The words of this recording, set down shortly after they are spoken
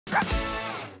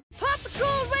Paw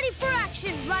Patrol ready for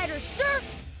action, riders, sir!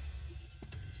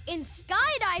 In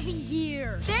skydiving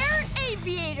gear. They're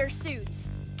aviator suits.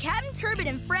 Captain Turbot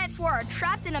and Francois are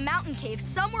trapped in a mountain cave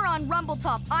somewhere on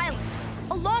Rumbletop Island,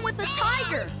 along with a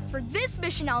tiger. For this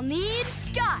mission, I'll need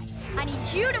Skye. I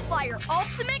need you to fly your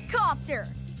ultimate copter.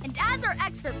 And as our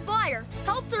expert flyer,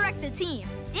 help direct the team.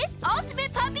 This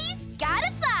ultimate puppy's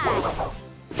gotta fly.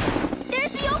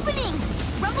 There's the opening.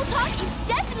 Rumbletop is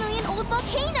definitely an old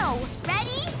volcano.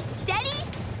 Ready, steady,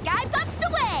 Skye pups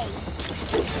away.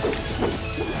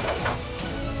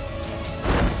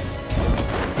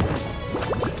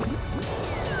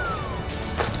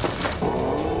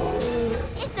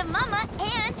 It's a mama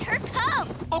and her cub.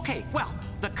 Okay, well,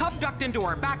 the cub ducked into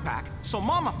her backpack, so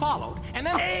Mama followed, and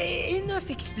then... Hey,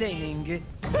 enough explaining.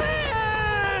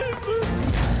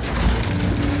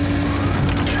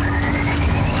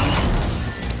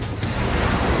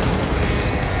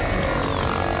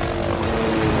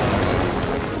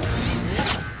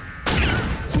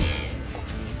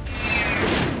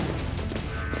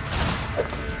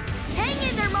 Hang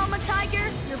in there, Mama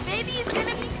Tiger. Your baby is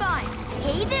gonna be fine.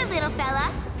 Hey there, little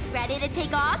fella. Ready to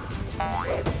take off?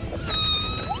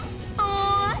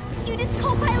 Aw, cutest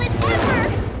co-pilot ever!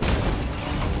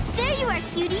 There you are,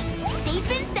 cutie.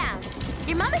 Safe and sound.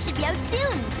 Your mama should be out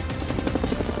soon.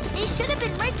 They should have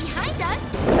been right behind us.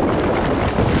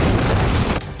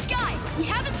 Skye, we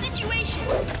have a situation.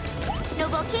 No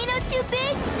volcano's too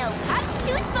big, no pup's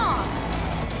too small.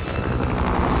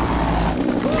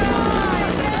 Skye!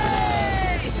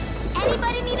 Yay!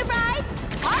 Anybody need a ride?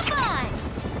 Hop on!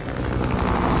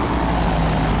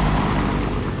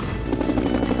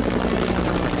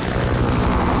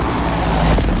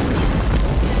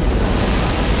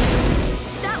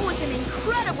 That was an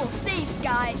incredible save,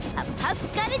 Skye. A pup's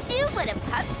gotta do what a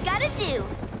pup's gotta do.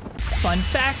 Fun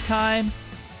fact time.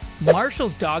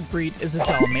 Marshall's dog breed is a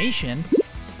Dalmatian,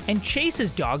 and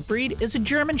Chase's dog breed is a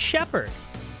German Shepherd.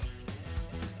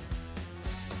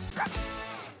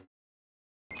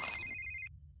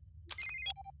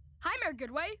 Hi, Mayor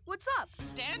Goodway. What's up?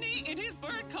 Danny in his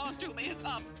bird costume is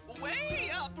up, way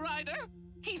up, Ryder.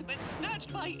 He's been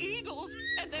snatched by eagles,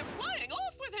 and they're flying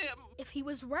off with him. If he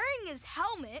was wearing his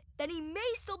helmet, then he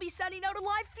may still be sending out a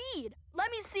live feed.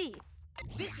 Let me see.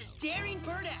 This is Daring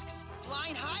Bird X,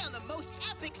 flying high on the most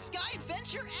epic Skye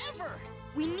adventure ever!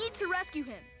 We need to rescue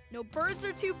him. No birds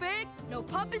are too big, no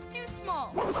pup is too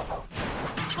small.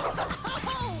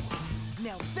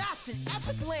 Now that's an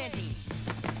epic landing!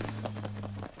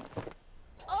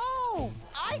 Oh,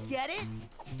 I get it!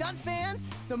 Stunt fans,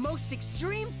 the most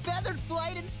extreme feathered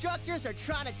flight instructors are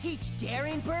trying to teach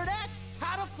Daring Bird X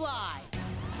how to fly.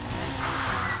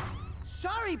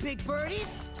 Sorry, big birdies,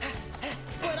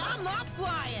 but I'm not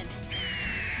flying.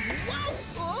 Whoa!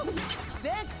 Oh,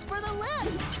 thanks for the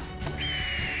lift.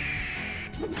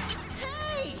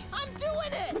 Hey, I'm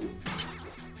doing it!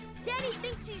 Danny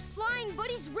thinks he's flying, but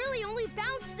he's really only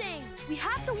bouncing. We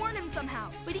have to warn him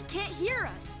somehow, but he can't hear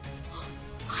us.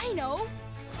 I know.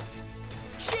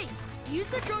 Chase, use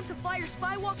the drone to fly your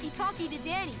spy walkie-talkie to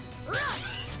Danny.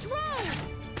 Drone!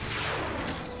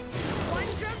 One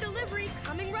drone delivery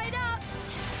coming right up.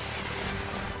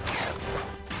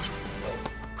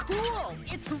 Cool!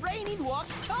 It's raining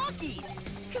walkie-talkies!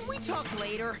 Can we talk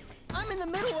later? I'm in the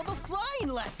middle of a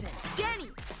flying lesson. Danny,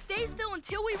 stay still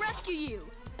until we rescue you.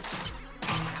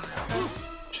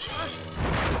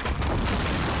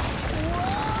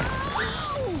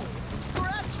 Whoa!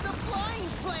 Scratch the flying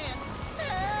plants!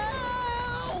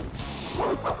 Help!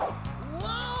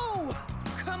 Whoa!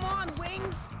 Come on,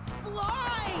 wings!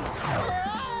 Fly!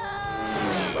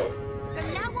 From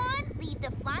now on, leave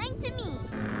the flying to me.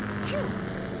 Phew!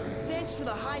 Thanks for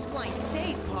the high-flying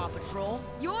save, Paw Patrol.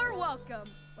 You're welcome.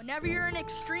 Whenever you're in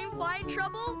extreme flying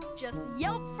trouble, just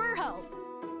yelp for help.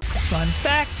 Fun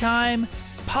fact time.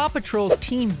 Paw Patrol's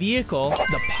team vehicle,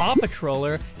 the Paw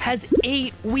Patroller, has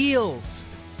 8 wheels.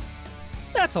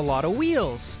 That's a lot of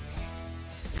wheels.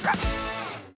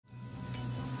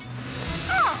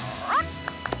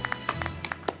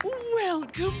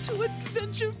 Welcome to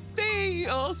Adventure Bay,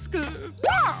 Oscar.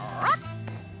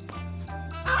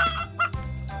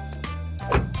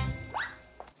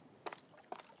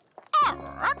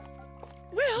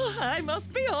 Well, I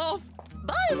must be off.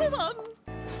 Bye, everyone.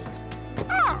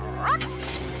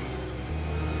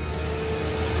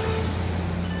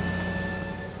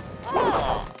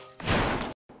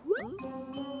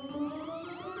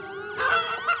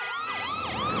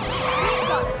 We've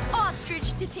got an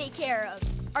ostrich to take care of.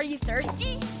 Are you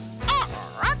thirsty?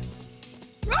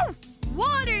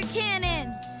 Water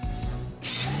cannons!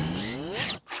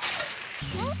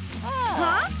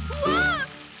 Huh? Whoa!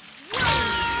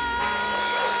 Whoa!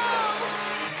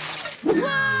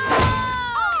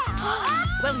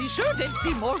 He sure did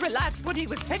seem more relaxed when he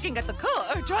was pecking at the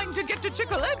car, trying to get to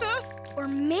Chickaletta. Or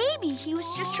maybe he was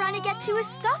just trying to get to his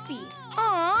stuffy.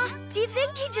 Aw, do you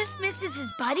think he just misses his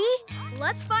buddy?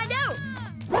 Let's find out.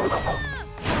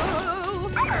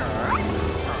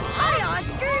 Hi,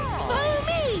 Oscar. Follow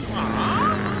me.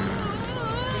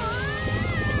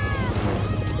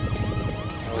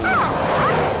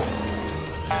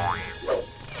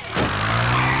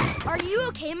 Are you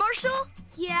okay, Marshall?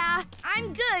 Yeah,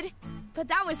 I'm good. But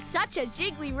that was such a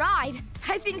jiggly ride.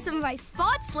 I think some of my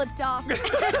spots slipped off.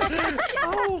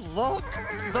 Oh, look!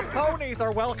 The ponies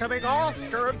are welcoming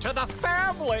Oscar to the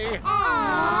family!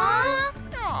 Aww.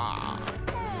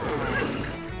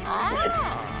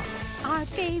 Our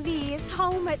baby is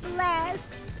home at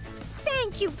last.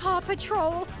 Thank you, Paw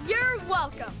Patrol. You're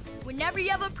welcome. Whenever you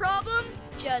have a problem,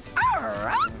 just for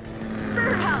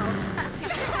help.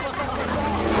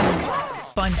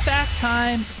 Fun fact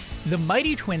time. The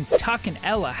mighty twins Tuck and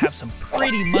Ella have some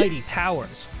pretty mighty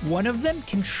powers. One of them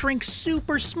can shrink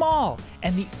super small,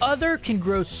 and the other can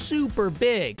grow super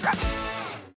big. Paw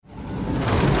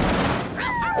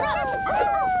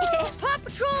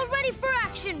Patrol ready for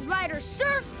action, Riders,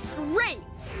 sir. Great,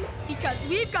 because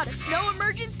we've got a snow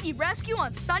emergency rescue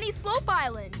on Sunny Slope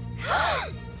Island.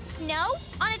 Snow?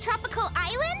 On a tropical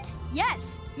island?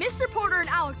 Yes, Mr. Porter and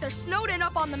Alex are snowed in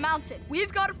up on the mountain.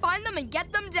 We've got to find them and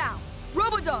get them down.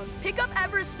 Robodog, pick up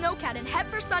Everest Snowcat and head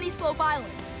for Sunny Slope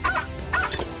Island.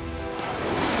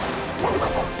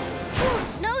 Cool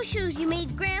snowshoes you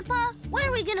made, Grandpa. What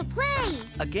are we gonna play?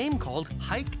 A game called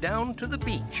Hike Down to the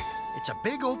Beach. It's a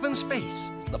big open space.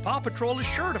 The Paw Patrol is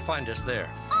sure to find us there.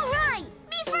 All right,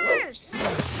 me first.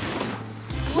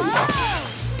 Whoa!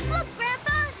 Look,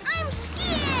 Grandpa, I'm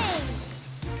skiing.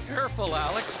 Careful,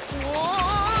 Alex. Whee!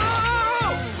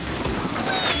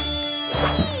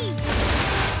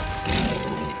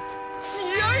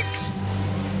 Yikes!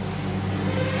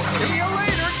 See you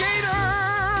later,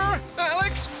 Gator!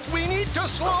 Alex, we need to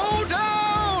slow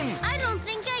down! I don't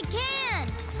think I can,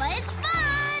 but it's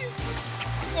fun.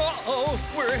 Uh-oh,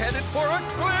 we're headed for a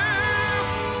cliff!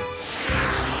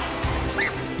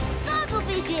 Goggle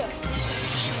vision.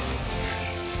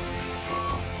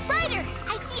 Ryder,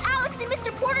 I see Alex and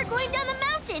Mr. Porter going down the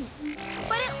mountain.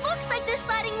 But it looks like they're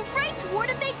sliding right toward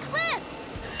a big cliff.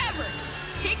 Everest,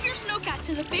 take your snowcat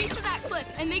to the base of that cliff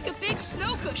and make a big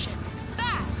snow cushion.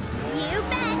 Fast! You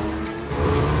bet.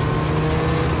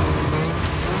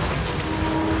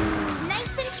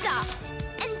 Nice and soft,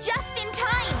 and just in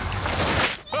time.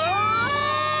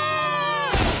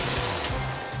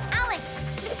 Alex,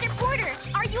 Mr. Porter,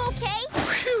 are you okay?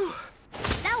 Phew!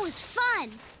 That was fun.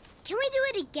 Can we do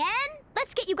it again?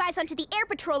 Let's get you guys onto the air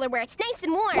patroller where it's nice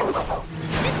and warm.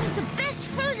 This is the best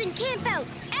frozen camp out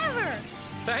ever.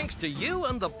 Thanks to you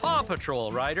and the Paw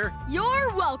Patrol, Ryder. You're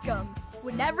welcome.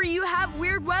 Whenever you have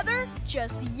weird weather,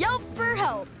 just yelp for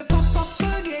help.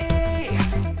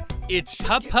 It's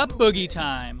Pup Pup Boogie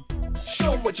time.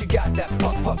 Show 'em what you got, that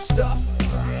pop stuff.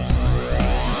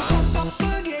 Pop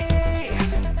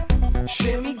boogie,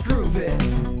 shimmy groove it.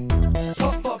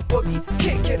 Pop boogie,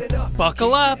 can't get enough.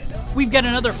 Buckle up. We've got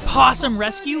another possum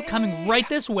rescue coming right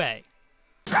this way.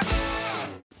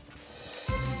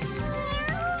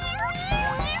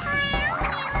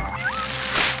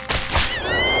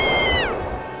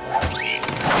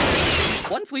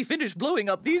 Once we finish blowing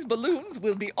up these balloons,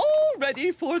 we'll be all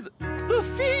ready for the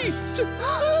feast.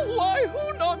 Oh, why,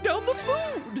 who knocked down the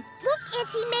food? Look,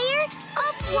 Auntie Mayor,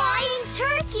 a flying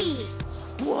turkey.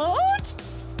 What?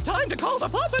 Time to call the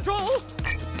Paw Patrol.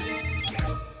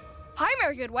 Hi,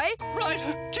 Mayor Goodway.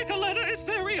 Ryder, Chickaletta is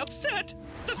very upset.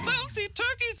 The bouncy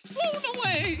turkey's flown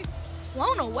away.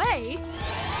 Flown away?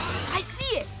 I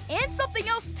see it, and something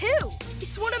else too.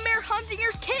 It's one of Mayor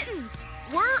Huntinger's kittens.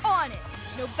 We're on it.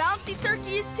 No bouncy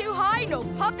turkey is too high, no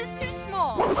pup is too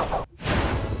small.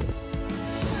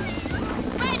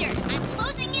 Ryder, I'm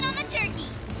closing in on the turkey.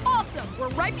 Awesome, we're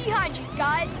right behind you,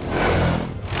 Skye.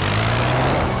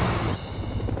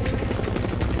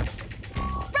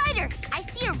 Ryder, I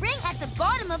see a ring at the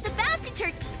bottom of the bouncy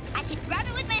turkey. I can grab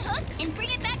it with my hook and bring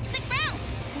it back to the ground.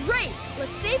 Great,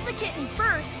 let's save the kitten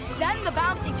first, then the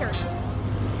bouncy turkey.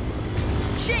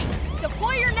 Chase,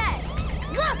 deploy your net.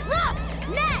 Ruff, ruff,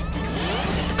 net.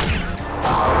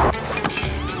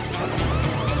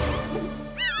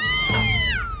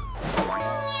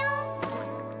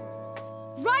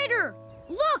 Ryder,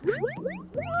 look!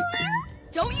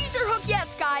 Don't use your hook yet,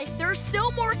 Skye. There are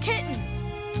still more kittens.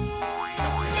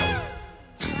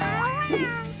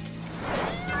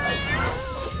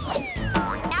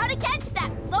 Now to catch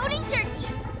that floating turkey.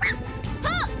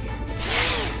 Hook!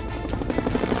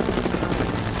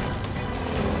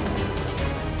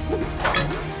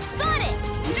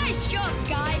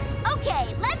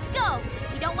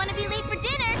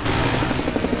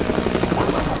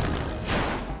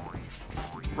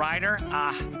 Ryder,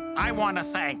 I want to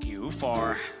thank you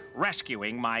for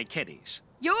rescuing my kitties.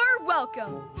 You're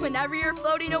welcome. Whenever you're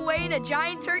floating away in a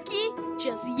giant turkey,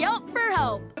 just yelp for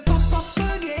help.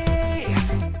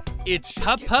 It's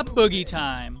Pup Pup Boogie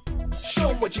time. Show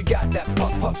 'em what you got, that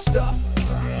pop stuff.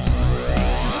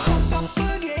 Pop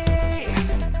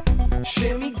boogie,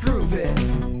 shimmy groove it.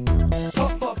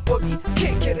 Pop boogie,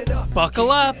 can't get enough. Buckle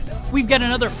up. We've got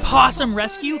another possum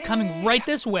rescue coming right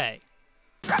this way.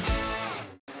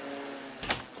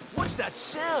 What's that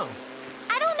sound?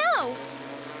 I don't know.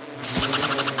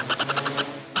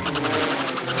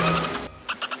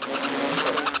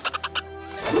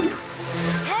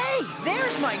 Hey,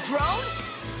 there's my drone.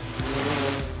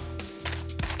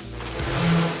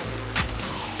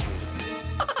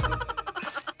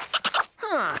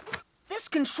 Huh, this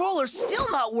controller's still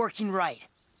not working right.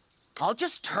 I'll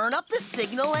just turn up the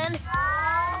signal and...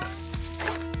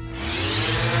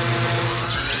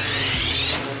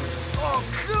 Oh,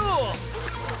 cool!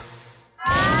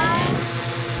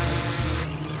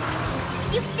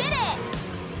 You did it!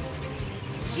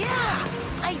 Yeah,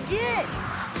 I did!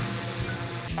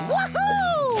 Woohoo!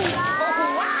 Oh,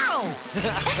 wow!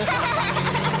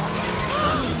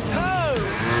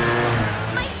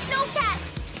 My snowcat!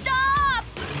 Stop!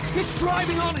 It's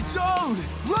driving on its own!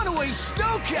 Runaway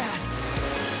snowcat!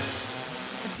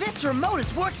 This remote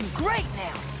is working great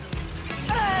now!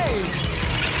 Hey!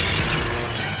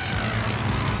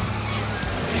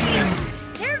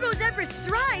 There goes Everest's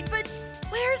ride, but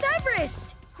where's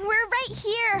Everest? We're right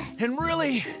here. And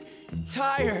really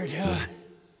tired.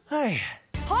 Hey.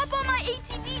 Hop on my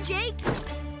ATV, Jake.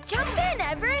 Jump in,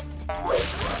 Everest.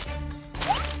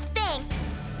 Thanks.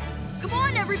 Come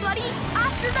on, everybody.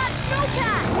 After that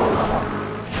snowcat.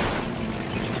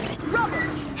 Rubber,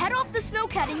 head off the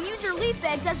snowcat and use your leaf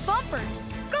bags as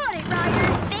bumpers. Got it,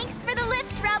 Ryder. Thanks for the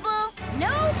lift, Rebel.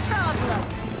 No problem.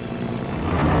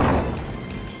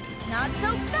 Not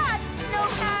so fast,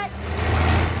 snowcat.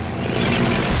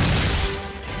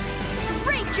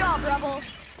 Great job, Rebel.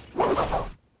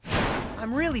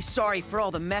 I'm really sorry for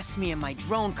all the mess me and my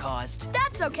drone caused.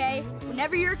 That's okay.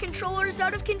 Whenever your controller is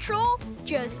out of control,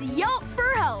 just yelp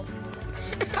for help.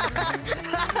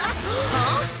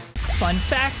 Huh? Fun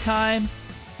fact time.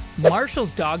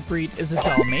 Marshall's dog breed is a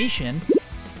Dalmatian,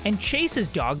 and Chase's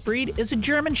dog breed is a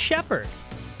German Shepherd.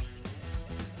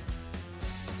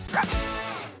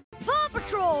 Paw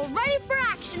Patrol, ready for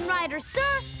action, Ryder, sir.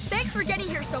 Thanks for getting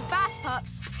here so fast,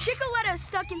 pups. Chicoletta is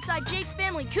stuck inside Jake's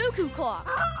family cuckoo clock.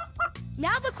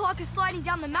 Now the clock is sliding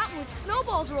down the mountain with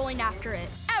snowballs rolling after it.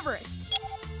 Everest,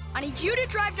 I need you to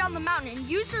drive down the mountain and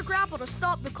use your grapple to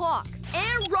stop the clock.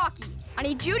 And Rocky, I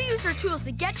need you to use your tools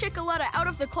to get Chicoletta out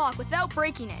of the clock without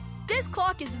breaking it. This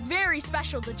clock is very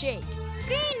special to Jake.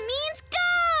 Green means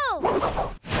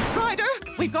go! Ryder,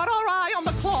 we've got our eye on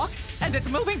the clock, and it's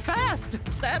moving fast.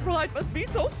 That ride must be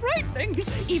so frightening,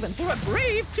 even for a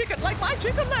brave chicken like my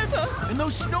Chicoletta. And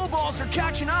those snowballs are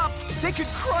catching up. They could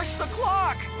crush the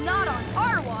clock. Not on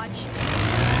our watch.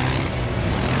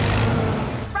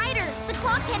 Ryder, the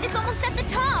clock hand is almost at the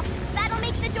top. That'll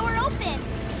make the door open.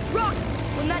 Rocky,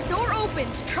 when that door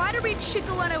opens, try to reach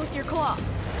Chicoletta with your claw.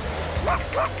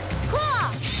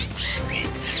 Claw!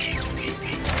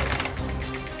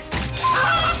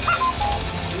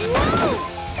 Whoa!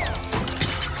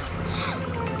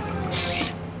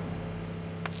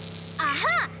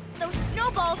 Aha! Those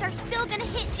snowballs are still gonna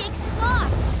hit Jake's clock.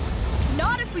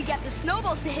 Not if we get the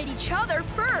snowballs to hit each other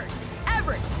first.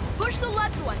 Everest, push the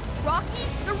left one. Rocky,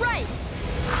 the right.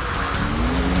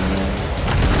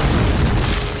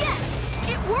 Yes!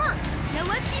 It worked! Now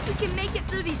let's see if we can make it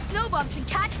through these snow bumps and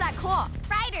catch that clock.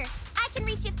 Ryder, I can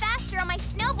reach it faster on my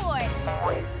snowboard.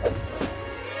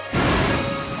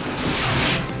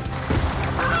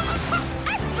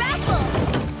 I grapple!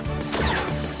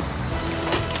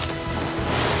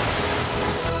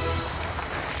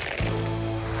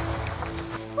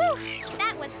 Whew,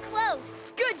 that was close.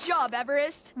 Good job,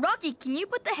 Everest. Rocky, can you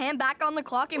put the hand back on the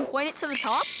clock and point it to the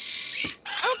top?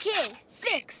 Okay,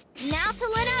 fixed. Now to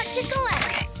let out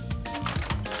Chicoletta.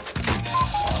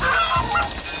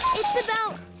 It's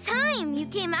about time you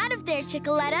came out of there,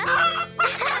 Chicoletta.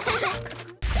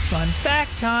 Fun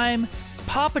fact time.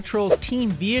 Paw Patrol's team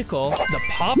vehicle, the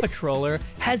Paw Patroller,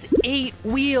 has 8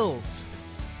 wheels.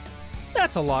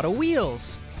 That's a lot of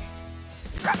wheels.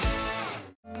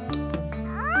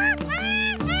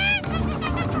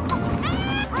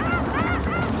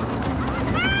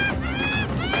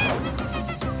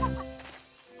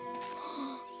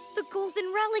 The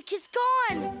golden relic is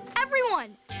gone.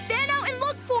 Everyone, fan out and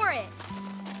look for it.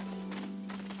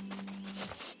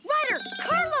 Ryder,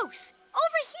 Carlos,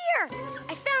 over here.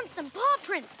 I found some paw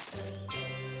prints.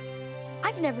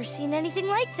 I've never seen anything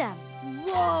like them.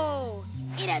 Whoa!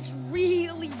 It has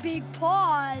really big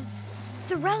paws.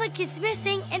 The relic is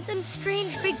missing and some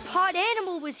strange big pawed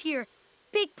animal was here.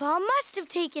 Big Paw must have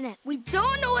taken it. We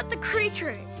don't know what the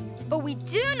creature is, but we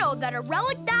do know that a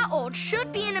relic that old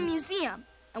should be in a museum,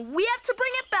 and we have to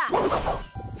bring it back.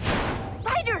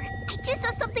 Ryder, I just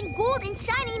saw something gold and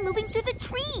shiny moving through the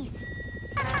trees.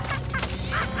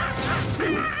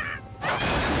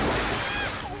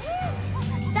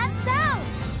 That sound!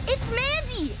 It's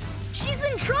Mandy! She's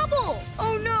in trouble!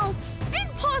 Oh no!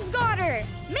 Big Paw's got her!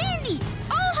 Mandy,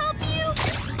 I'll help you!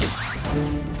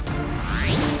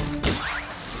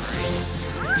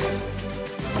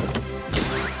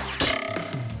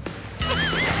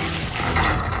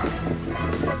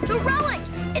 The relic!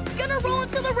 It's gonna roll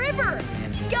into the river!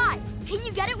 Skye, can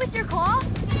you get it with your claw?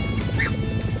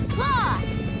 Claw!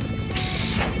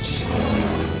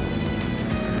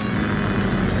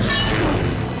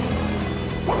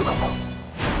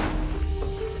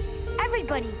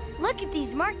 Everybody, look at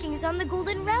these markings on the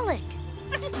golden relic.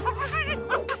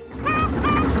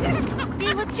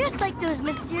 They look just like those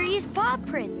mysterious paw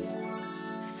prints.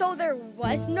 So there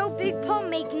was no Big Paw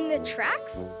making the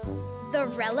tracks? The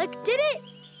relic did it?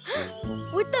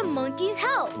 With the monkey's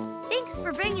help. Thanks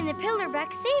for bringing the pillar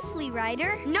back safely,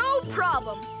 Ryder. No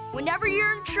problem. Whenever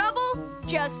you're in trouble,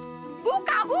 just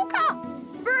ooka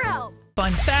ooka for help.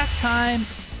 Fun fact time.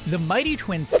 The mighty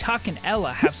twins Tuck and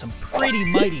Ella have some pretty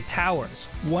mighty powers.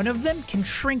 One of them can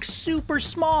shrink super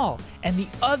small, and the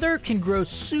other can grow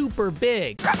super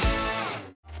big.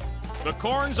 The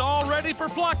corn's all ready for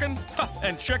plucking,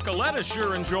 and Chickoletta's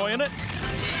sure enjoying it.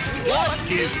 What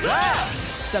is that?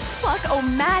 The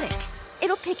Pluck-O-Matic.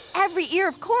 It'll pick every ear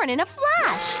of corn in a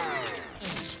flash.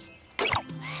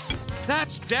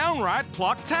 That's downright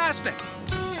plucktastic.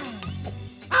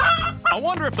 I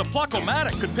wonder if the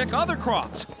Pluck-O-Matic could pick other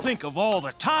crops. Think of all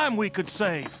the time we could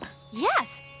save.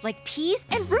 Yes, like peas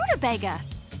and rutabaga.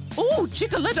 Oh,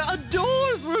 Chickoletta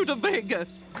adores rutabaga.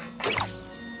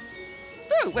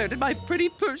 Oh, where did my pretty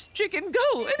pursed chicken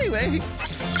go, anyway?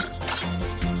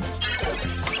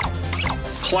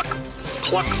 Pluck,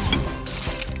 pluck.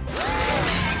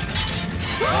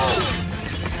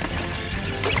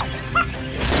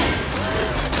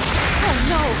 Oh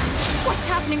no! What's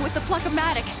happening with the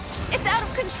Pluck-O-Matic? It's out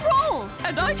of control!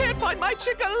 And I can't find my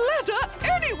Chickoletta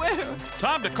anywhere!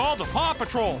 Time to call the PAW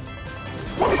Patrol.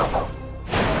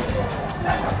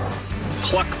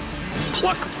 Pluck,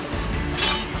 pluck.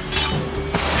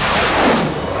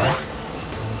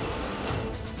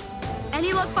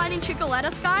 Any luck finding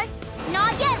Chickoletta, Skye?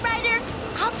 Not yet, Ryder.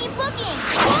 I'll keep looking.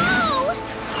 Whoa!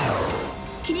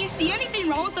 Can you see anything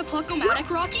wrong with the Pluck-O-Matic,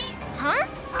 Rocky? Huh?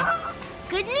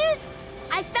 Good news,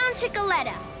 I found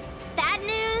Chickoletta. Bad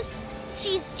news,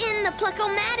 she's in the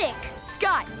Pluck-O-Matic.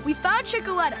 Skye, we found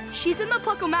Chickoletta. She's in the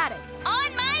Pluck-O-Matic.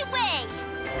 On my way.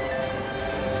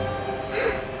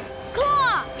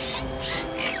 Claw!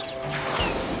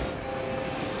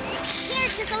 Here,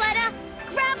 Chickoletta.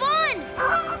 Grab on!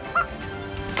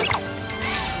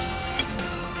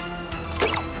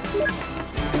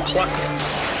 Pluck.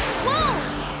 Whoa!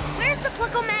 Where's the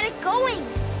Pluck-O-Matic going?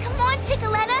 Come on,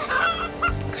 Chickoletta.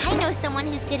 I know someone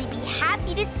who's gonna be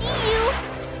happy to see you.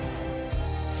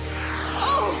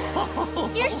 Oh!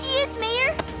 Here she is,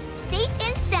 Mayor. Safe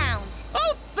and sound.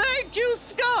 Oh, thank you,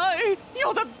 Skye!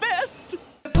 You're the best!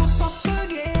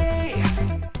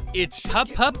 It's Pup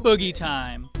Pup Boogie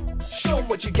time. Show 'em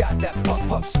what you got, that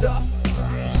pup stuff.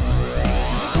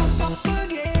 Pup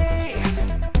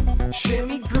boogie,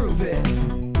 shimmy groove it.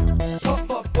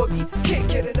 Pup boogie, can't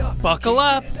get it up. Buckle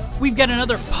up. We've got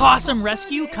another possum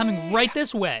rescue coming right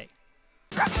this way.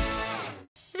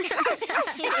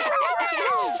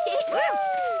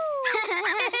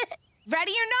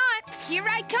 Ready or not, here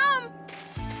I come.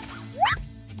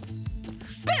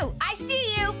 Boo, I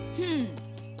see you.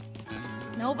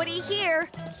 Nobody here.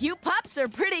 You pups are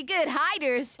pretty good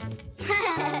hiders.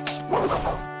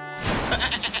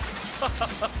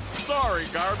 Sorry,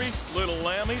 Garby, little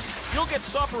lammies. You'll get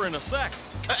supper in a sec.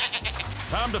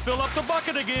 Time to fill up the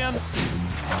bucket again.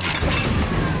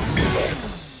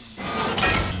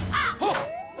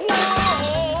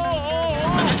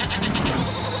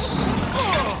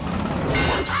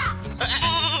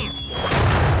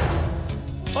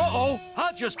 Uh-oh,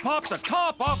 I just popped the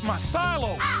top off my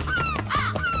silo.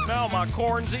 Now my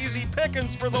corn's easy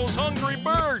pickings for those hungry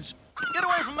birds. Get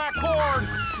away from that corn.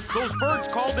 Those birds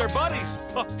called their buddies,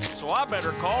 so I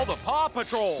better call the PAW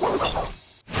Patrol.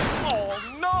 Oh,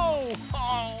 no!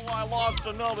 Oh, I lost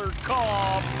another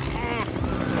cob.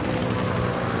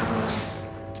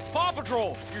 PAW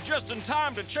Patrol, you're just in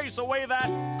time to chase away that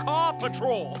Caw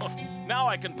Patrol. Now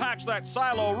I can patch that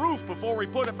silo roof before we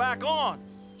put it back on.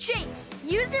 Chase,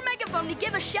 use your megaphone to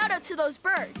give a shout out to those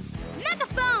birds.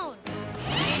 Megaphone!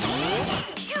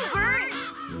 Shoo, birds!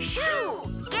 Shoo!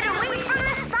 Get away from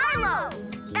the silo!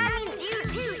 That means you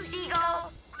too,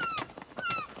 Seagull.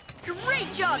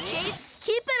 Great job, Chase.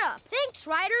 Keep it up. Thanks,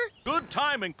 Ryder. Good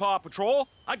timing, Paw Patrol.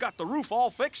 I got the roof all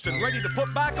fixed and ready to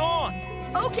put back on.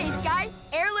 Okay, Skye.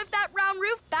 Airlift that round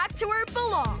roof back to where it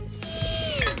belongs.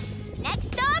 Next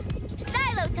stop,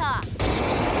 silo top.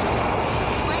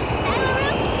 One silo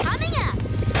roof coming up.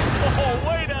 Oh,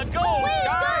 way to go,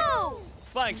 Skye! Go!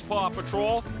 Thanks, Paw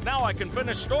Patrol. Now I can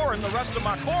finish storing the rest of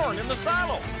my corn in the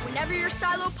silo. Whenever your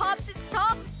silo pops its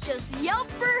top, just yelp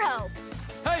for help.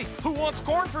 Hey, who wants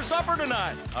corn for supper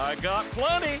tonight? I got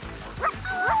plenty.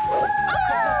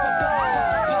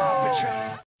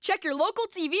 Check your local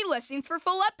TV listings for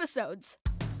full episodes.